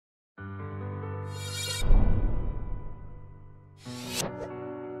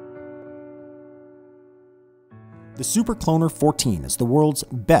The Supercloner 14 is the world's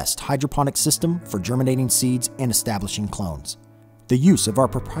best hydroponic system for germinating seeds and establishing clones. The use of our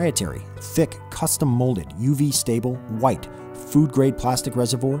proprietary, thick, custom-molded, UV-stable, white, food-grade plastic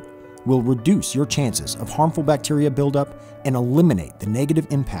reservoir will reduce your chances of harmful bacteria buildup and eliminate the negative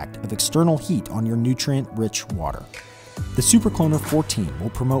impact of external heat on your nutrient-rich water. The Supercloner 14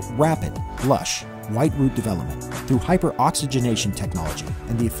 will promote rapid, lush, white root development through hyper-oxygenation technology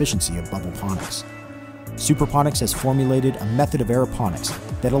and the efficiency of bubble ponics. Superponics has formulated a method of aeroponics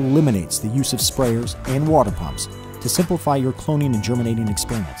that eliminates the use of sprayers and water pumps to simplify your cloning and germinating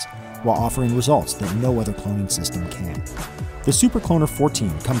experience while offering results that no other cloning system can. The Supercloner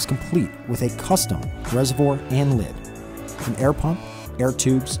 14 comes complete with a custom reservoir and lid, an air pump, air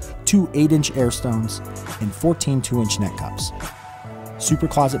tubes, 2 8-inch air stones, and 14 2-inch net cups.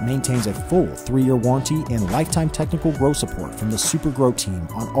 Supercloset maintains a full 3-year warranty and lifetime technical grow support from the SuperGrow team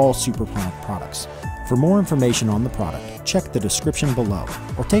on all Superponic products. For more information on the product, check the description below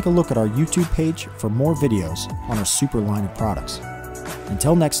or take a look at our YouTube page for more videos on our Super line of products.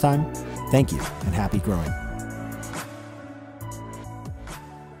 Until next time, thank you and happy growing.